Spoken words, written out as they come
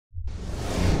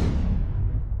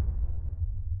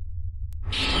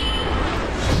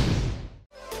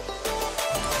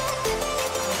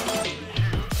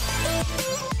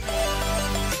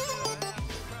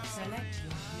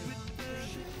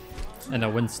and a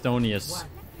Winstonius.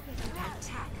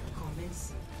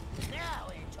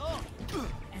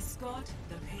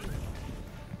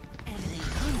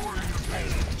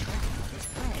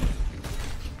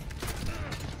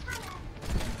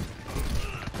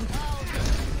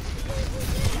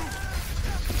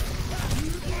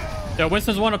 Yeah,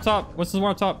 Winston's one up top. Winston's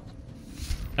one up top.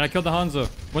 And I killed the Hanzo.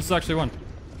 Winston's actually one.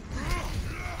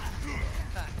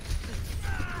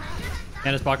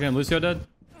 And it's pocketing Lucio dead.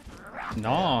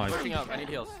 Nice.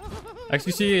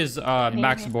 XQC is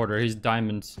max border. He's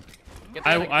diamonds.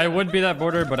 I would be that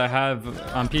border, but I have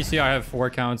on PC I have 4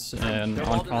 accounts, and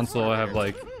on console I have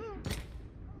like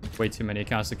way too many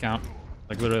accounts to count.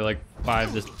 Like literally like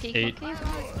 5 to 8.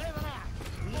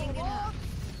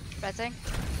 Betting.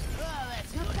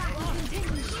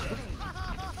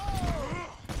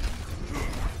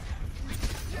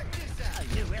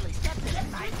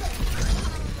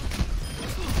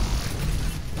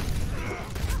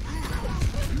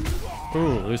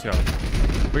 Ooh, Lucio.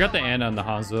 We got the Ana and the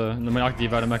Hanzo, and then we knocked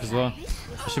Diva out of mech as well.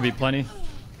 There should be plenty.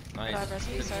 Nice.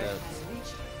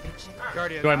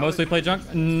 Do I mostly play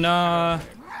junk? Nah.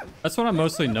 That's what I'm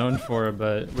mostly known for,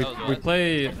 but we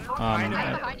play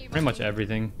pretty much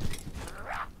everything.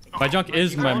 My junk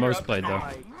is my most played though.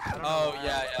 Oh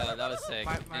yeah, that was sick.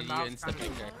 Did you insta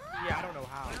picture? Yeah, I don't know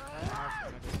how.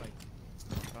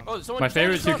 Oh, my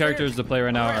favorite 2 characters to play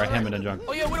right now are Hammond and Junk.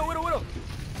 Oh yeah, Widow.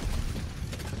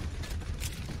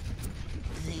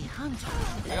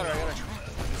 I got her.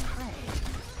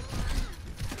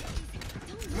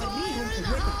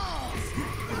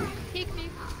 Peek me.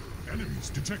 Enemies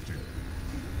detected.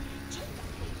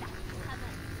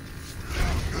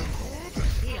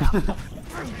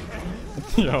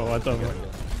 Yo, what the fuck?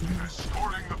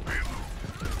 Escorting the payload.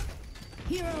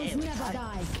 Heroes never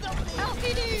die. Help me,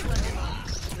 dude.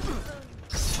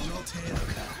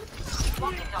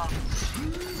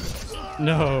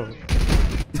 No.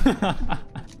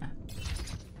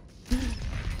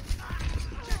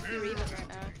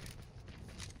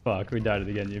 Fuck, we died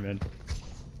again, you man.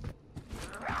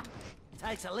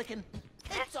 Takes a licking.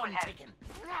 It's on ticking.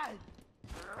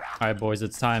 Alright, boys,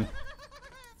 it's time.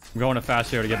 I'm going to fast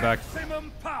here to get back.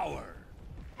 Power.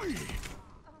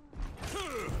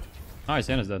 Nice,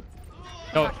 Ana's dead.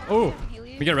 Oh,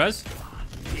 we get res?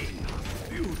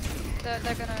 They're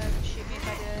gonna shoot me if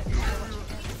I do it.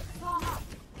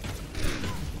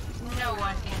 No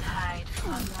one can hide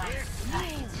from my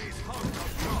sight.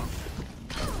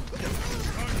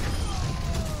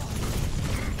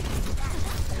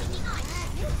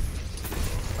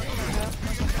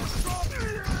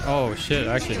 Oh shit,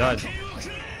 I actually died.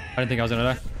 I didn't think I was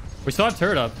gonna die. We still have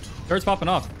turret up. Turret's popping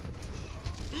off.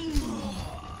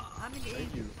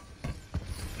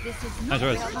 Nice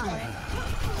res.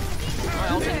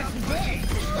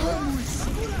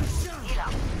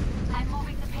 I'm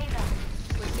moving the payload.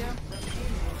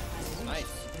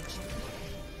 Nice.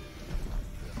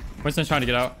 Winston's trying to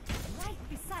get out.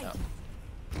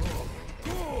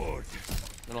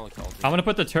 I'm gonna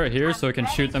put the turret here so it can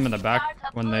shoot them in the back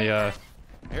when they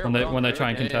try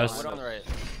and contest.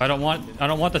 I don't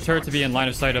want the turret to be in line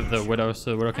of sight of the Widow,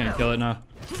 so the Widow can't kill it now.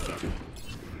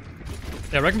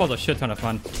 Yeah, Wrecking Ball's a shit ton of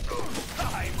fun.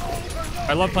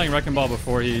 I loved playing Wrecking Ball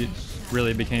before he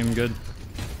really became good.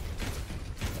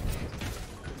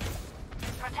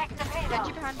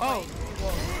 Oh.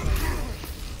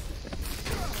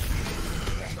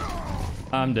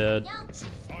 I'm dead.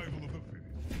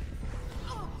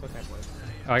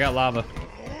 Oh, I got lava.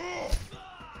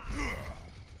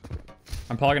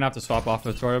 I'm probably gonna have to swap off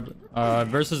with Torb.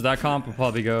 Versus that comp, we'll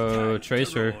probably go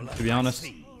Tracer, to be honest.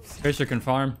 Tracer can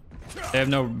farm. They have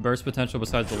no burst potential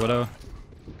besides the Widow.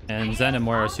 And Zen and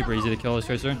Moira are super easy to kill as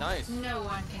Tracer. Nice. No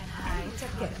one can hide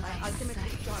from my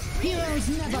sight. Heroes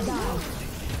never die.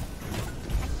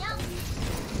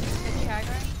 Good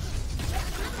Chagrin.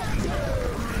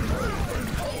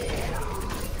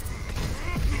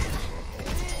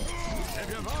 If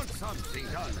you want something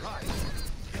done right,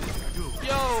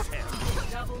 Yo.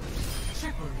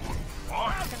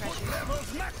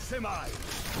 levels maximized.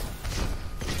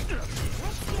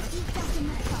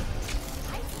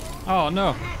 Oh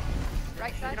no.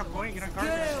 Right side. Get up, going, get on guard.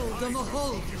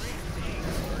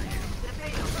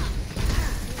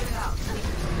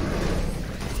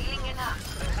 Healing enough.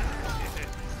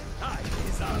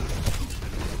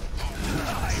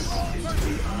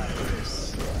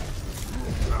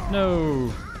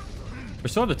 No. We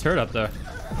still have the turret up there.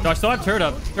 No, I still have turret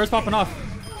up. Turret's popping off.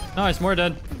 Nice, more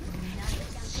dead.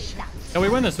 Yeah, we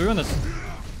win this. We win this.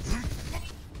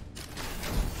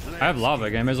 I have lava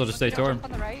again. May as well just stay Torb.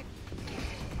 On the right.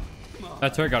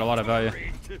 That turret got a lot of value.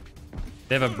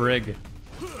 They have a brig.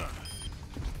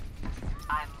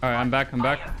 Alright, I'm back.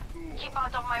 Keep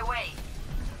out of my way.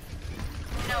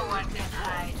 No one can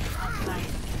hide from my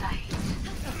sight.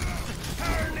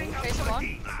 Face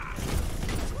one.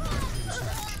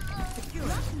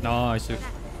 Nice.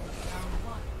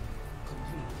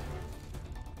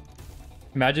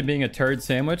 Imagine being a turd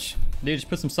sandwich. Dude, just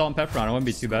put some salt and pepper on it. It wouldn't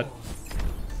be too bad.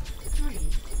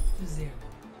 3-0.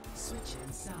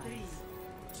 Switching sides.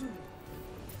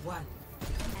 2-1.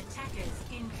 Attackers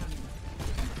incoming.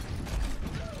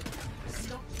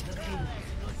 Stop the payload.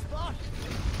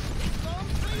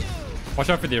 Watch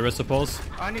out for the Arista pulls.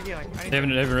 I need healing. They have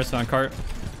an Arista on cart.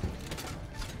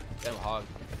 They have a hog.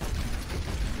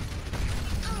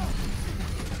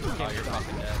 Oh, you're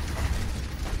fucking dead.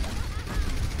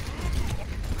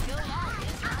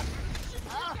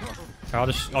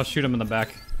 I'll shoot him in the back.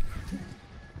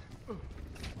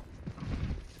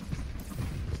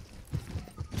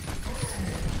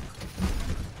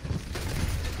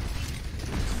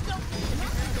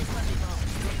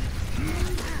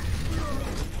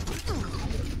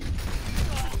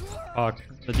 Fuck,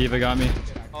 the diva got me.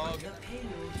 Hog.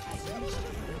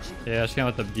 Yeah, she can't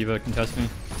let the diva contest me.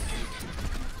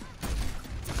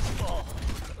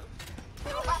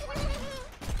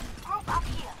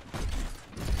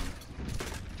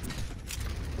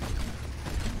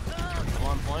 I'm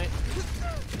on point.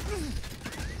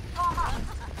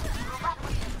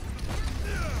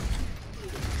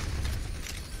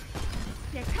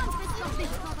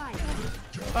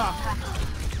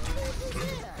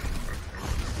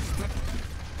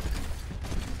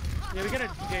 Yeah, we got a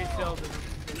J still.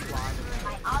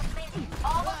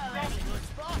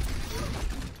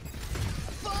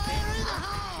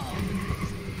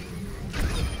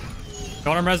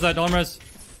 Don't arm res that, don't arm res.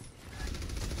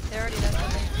 They already done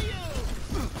something.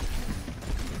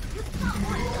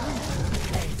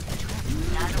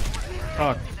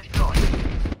 Fuck.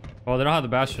 Well, they don't have the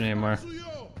Bastion anymore.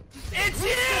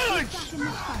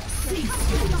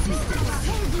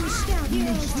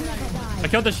 I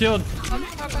killed the shield.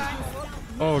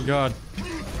 Oh god.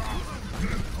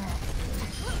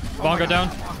 Bongo down.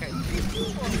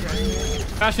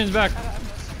 Bastion's back.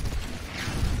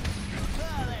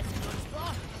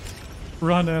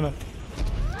 Run, Anna.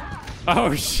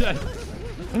 Oh shit.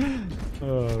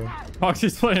 Oh.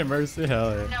 Moxy's playing Mercy.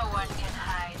 Hell yeah. No one can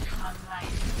hide from my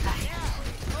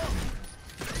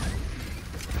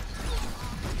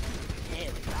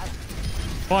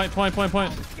sight.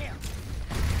 Point.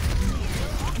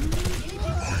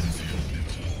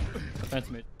 Defense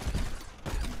mid.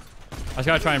 I just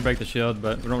gotta try and break the shield,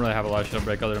 but we don't really have a lot of shield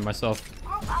break other than myself.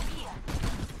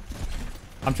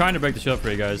 I'm trying to break the shield for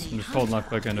you guys. I'm just holding up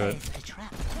quick into it.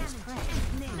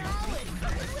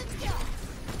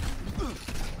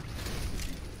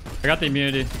 I got the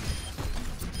immunity.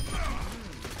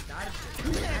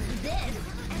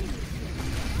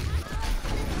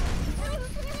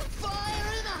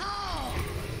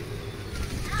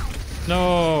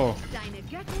 No!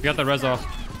 You got the res off.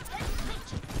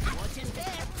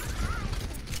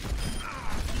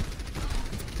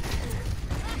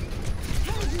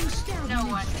 No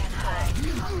one can hide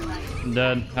from my sight. I'm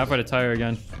dead. Halfway to tire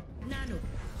again.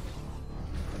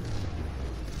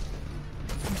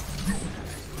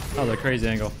 Oh, the crazy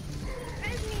angle.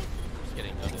 Just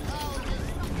getting noticed.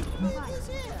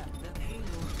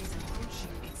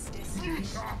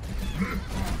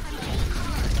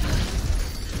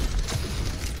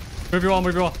 Move your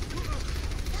wall.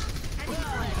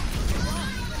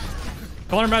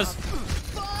 Call him res.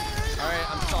 Alright,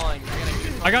 I'm stalling.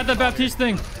 I got the Baptiste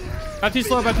thing.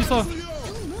 Baptiste low.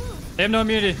 They have no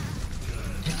immunity.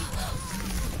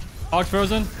 Hog's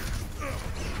frozen.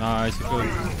 Nice, you good.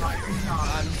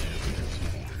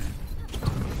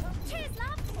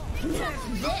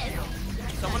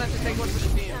 Someone has to take one for the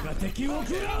team.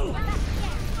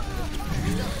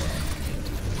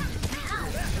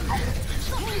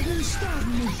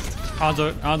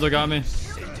 Hanzo got me.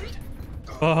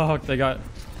 Fuck, they got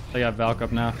Valk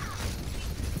up now.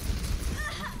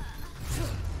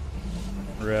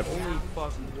 Rip. Holy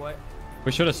fuck, what?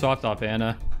 We should have swapped off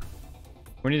Anna.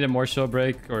 We needed more shield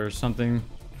break or something.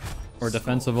 Or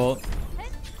defensive ult.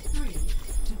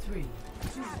 3-3.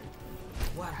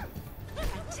 2-1.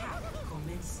 Attack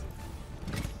commence.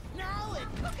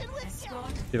 Escort.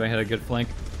 See if I hit a good flank.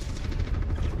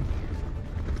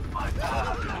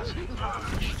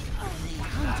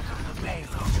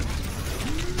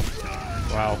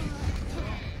 Wow.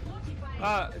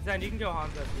 Zen, you can go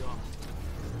Hanzo if you want.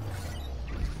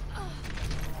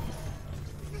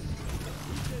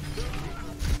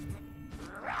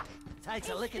 Takes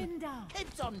a licking.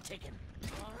 Keeps on ticking.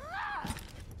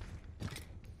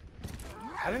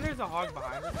 I think there's a hog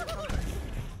behind us or something.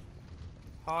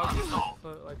 Hog is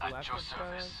like left of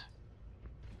Skyline.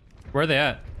 Where are they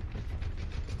at?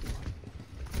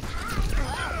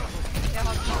 Yeah,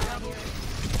 Hog's right here.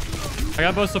 I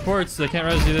got both supports. They can't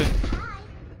res either.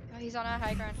 Oh, he's on a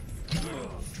high ground.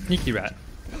 Sneaky rat.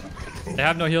 They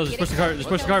have no heals. Just push the cart. Just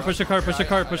push the cart. Push the cart. Push the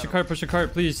cart. Push the cart. Push the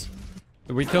cart. Please.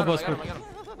 We kill both.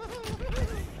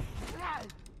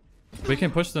 We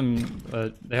can push them.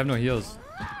 They have no heals.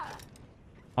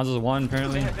 Hanzo's one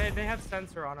apparently. They have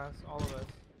sensor on us. All of us.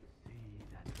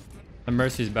 The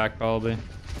Mercy's back probably.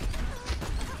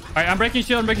 Alright, I'm breaking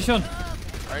shield. I'm breaking shield.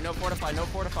 Alright, no fortify. No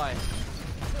fortify.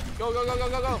 Go, go, go, go,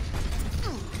 go, go.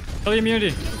 Kill the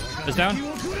immunity. It's down.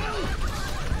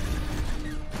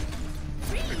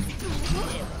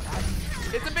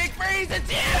 It's a big freeze. It's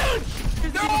huge.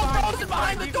 They're all frozen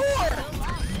behind the door.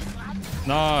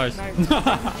 Nice. Nice.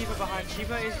 Diva behind.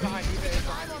 Diva is behind. Diva is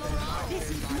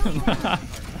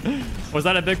behind. Was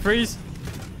that a big freeze?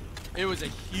 It was a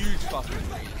huge fucking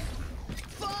freeze.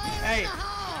 Hey,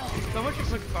 someone should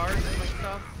put cards and like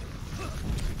stuff.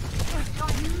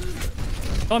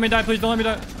 Don't let me die, please. Don't let me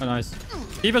die. Oh, nice.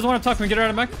 Diva's one up top. Can we get her out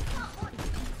of mech?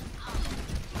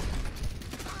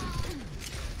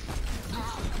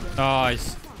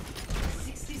 Nice.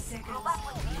 60 seconds.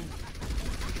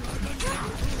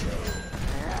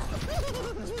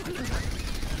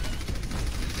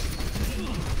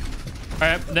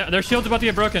 Alright, their shield's about to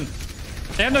get broken.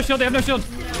 They have no shield. They have no shield.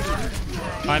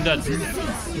 I'm dead.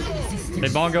 They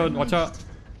bongoed. Watch out.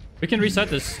 We can reset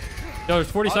this. Yo,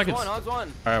 there's 40 seconds. Odds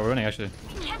one. Alright, we're winning actually.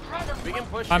 We can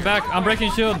push. I'm back. I'm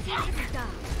breaking shield.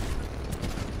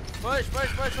 Push,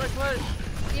 push, push, push, push.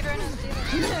 Diva in his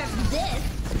Diva.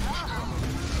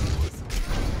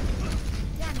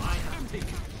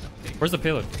 Where's the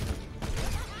payload?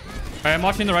 Alright, I'm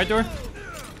watching the right door.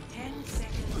 10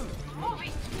 seconds.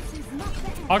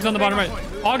 Hog's on the bottom right.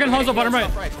 Hog and Hanzo bottom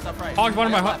right. Top right. Hog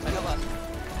bottom right. I got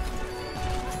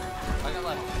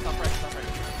left. Top right, top right.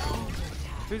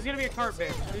 Who's gonna be a cart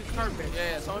bitch? Who's cart bitch?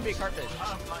 Yeah, someone be a cart bitch.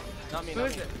 Not me, Who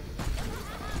not is me. it?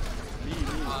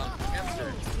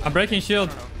 Hamster. I'm breaking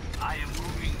shield. I am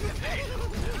moving today.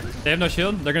 They have no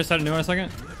shield. They're gonna set a new one in a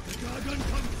second.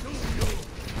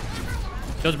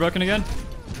 Shield's broken again.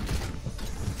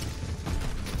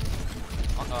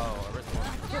 Oh, I risked one.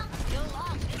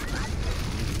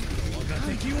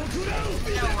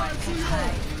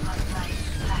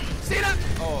 See that?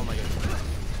 Oh my god.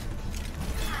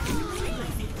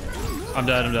 I'm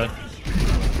dead. I'm dead.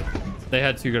 They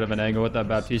had too good of an angle with that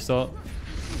Baptiste ult.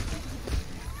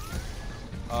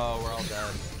 Oh, we're all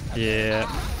dead. Yeah.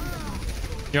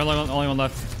 You're only one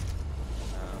left.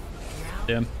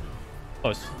 Damn.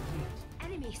 Close.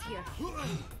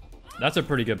 That's a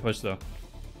pretty good push though.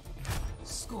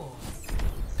 Score.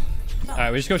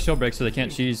 Alright, we just go shield break so they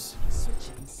can't cheese.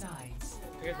 Switching sides.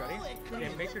 You guys ready? Yeah,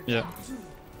 make sure. Yeah.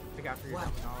 Pick after your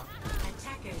One. Nala.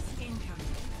 Attackers incoming.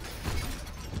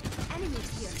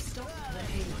 Enemies here. Stop the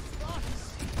haze.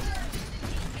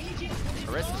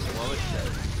 The rest is slow as shit.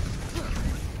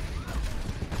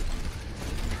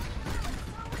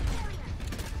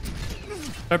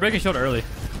 They're breaking shield early.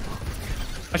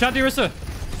 I shot the Orisa.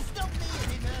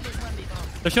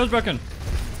 The shield's broken.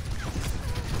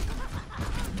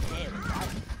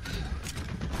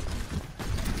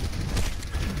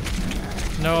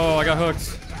 No, I got hooked.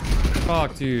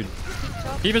 Fuck, dude.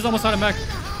 Diva's almost out of mech.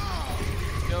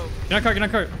 Go. Get on cart, get on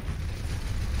cart.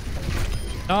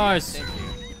 Nice. Thank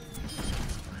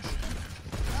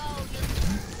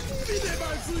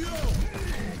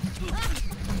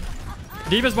you.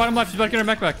 Diva's bottom left. She's about to get her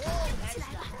mech back.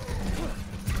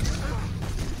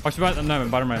 Oh, she's about, no,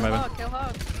 bottom right, my bad. Hog, kill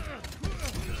Hog.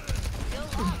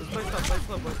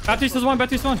 Baptiste is one,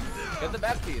 Baptiste one. Get the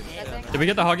Baptiste. Did we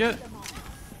get the hog yet?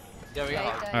 Yeah, we got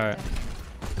Yeah, hog. yeah, Alright.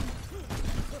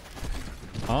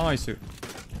 Oh, I see.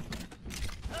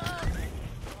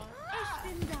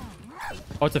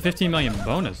 Oh, it's a 15 million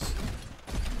bonus.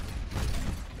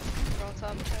 We're on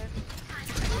top side.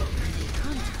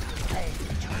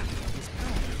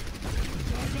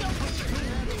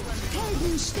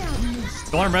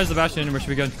 Don't let him res the Bastion, we should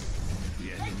be good.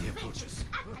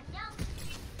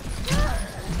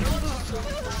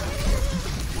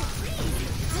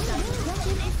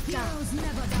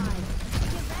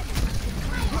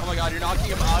 Oh my god, you're knocking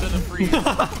him out of the freeze.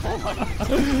 Oh my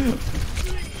god.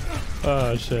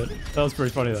 Oh shit. That was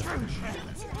pretty funny though.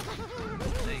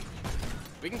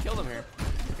 We can kill them here.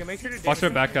 Okay, make sure to Watch her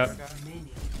back up.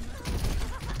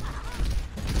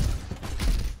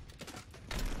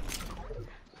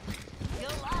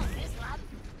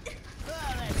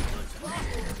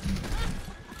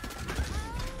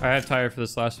 I have tired for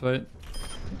this last fight.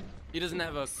 He doesn't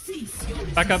have a.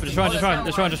 Back up, just run. Yeah,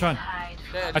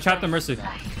 I trapped the Mercy.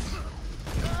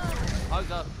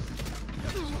 Hugs up.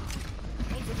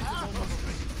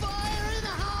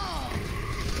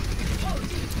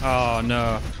 Oh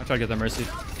no, I tried to get that Mercy.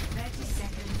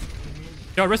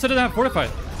 Yo, Rissa doesn't have Fortify.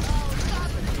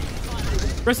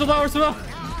 Rissa low.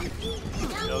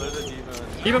 Yo, there's a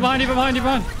D.Va. D.Va behind.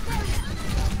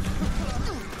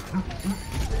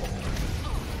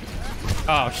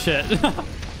 Oh shit.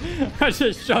 I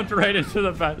just jumped right into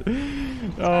the bed.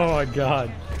 Oh my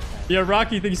god. Yeah,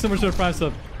 Rocky, thank you so much for the prime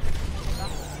sub.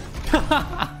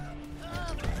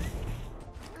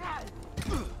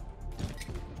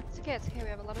 It's okay, we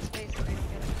have a lot of space if we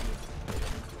don't get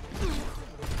it.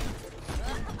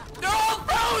 No,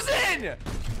 frozen!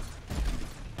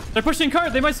 They're pushing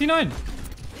card, they might see 9.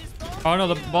 Oh no,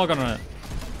 the ball got on it.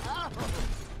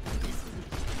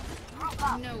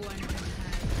 No one can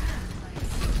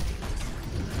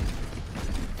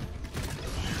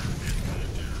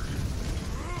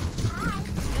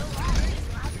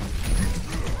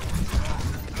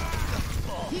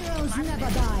Heroes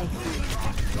never die.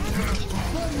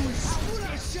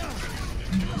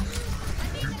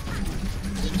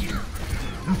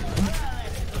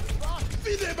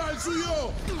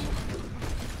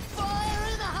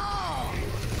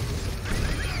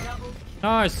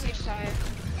 Nice. Each side.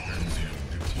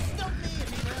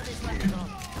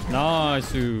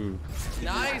 Nice.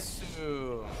 Nice.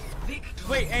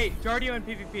 Wait, hey, Jardio and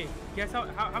PvP. Guess how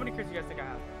many crits you guys think I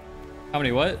have? How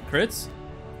many what? Crits?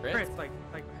 Crits, like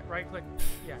right click.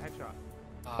 Yeah, headshot.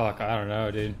 Fuck, I don't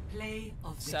know, dude. play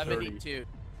of the 72.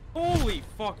 Holy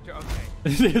fuck, okay.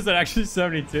 Is it actually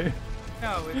 72?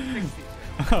 No, it's 60.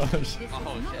 Oh shit. Oh shit!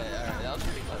 Alright, that was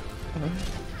pretty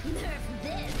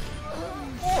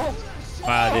close.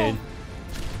 Wow, dude.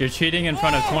 You're cheating in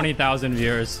front of 20,000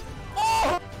 viewers.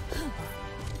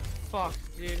 Fuck,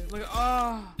 dude. Look,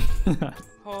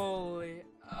 holy,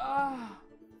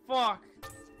 fuck.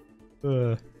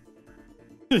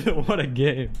 What a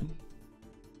game.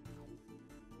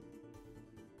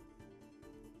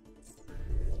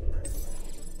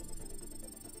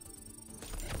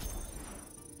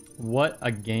 What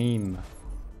a game.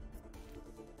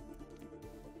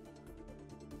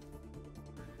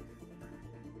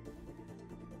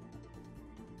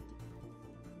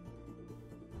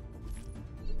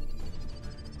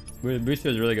 Boostio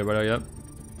is really good, but yep.